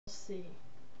see.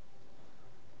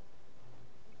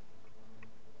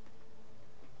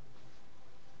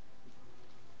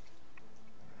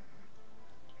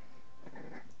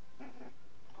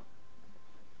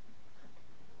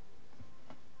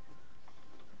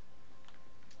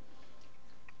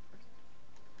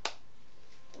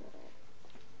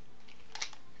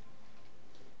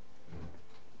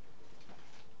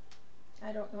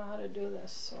 I don't know how to do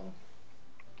this, so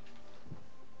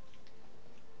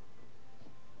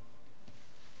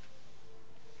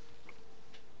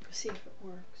see if it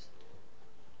works.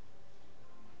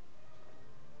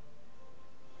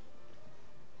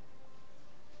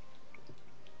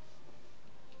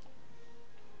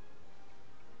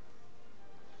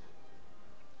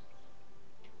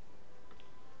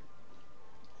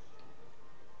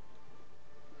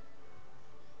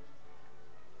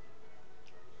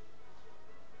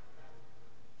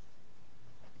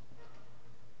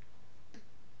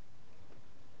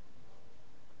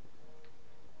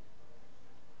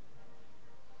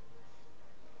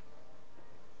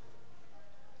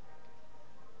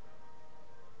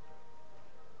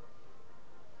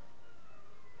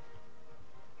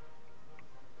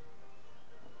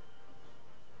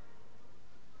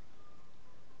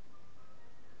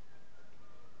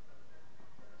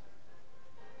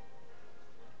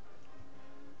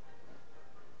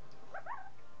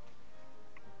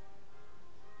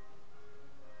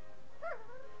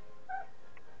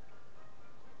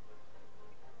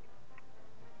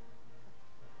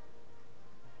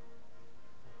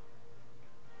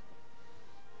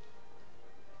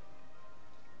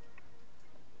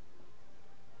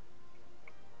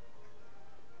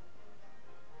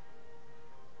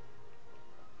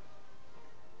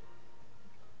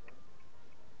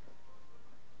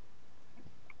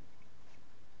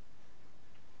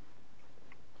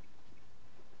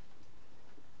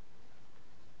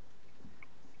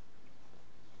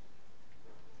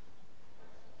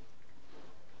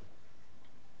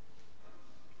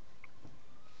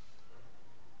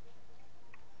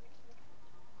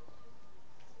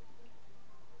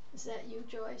 Is that you,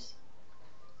 Joyce?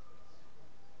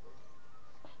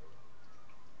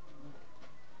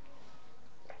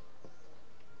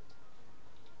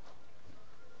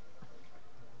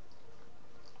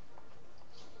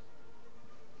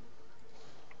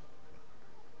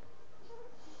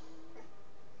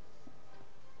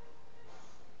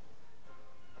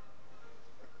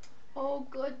 Oh,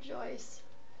 good, Joyce.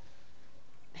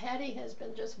 Patty has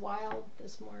been just wild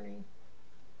this morning.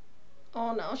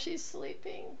 Oh, now she's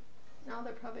sleeping. Now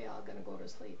they're probably all going to go to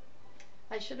sleep.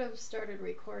 I should have started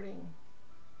recording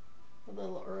a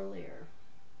little earlier.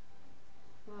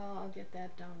 Well, I'll get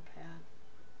that down pat.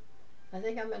 I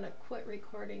think I'm going to quit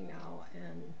recording now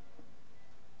and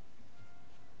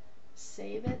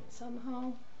save it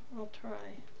somehow. I'll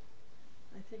try.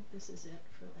 I think this is it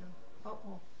for them.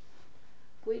 Uh-oh.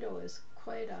 Guido is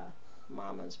quite a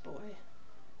mama's boy.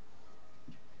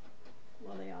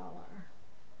 Well, they all are.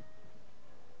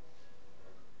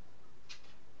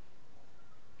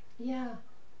 Yeah.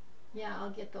 Yeah,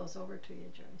 I'll get those over to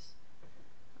you, Joyce.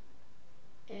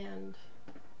 And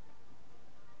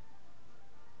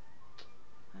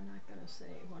I'm not going to say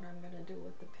what I'm going to do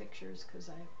with the pictures because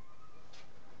I'm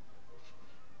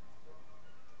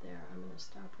going to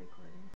stop recording.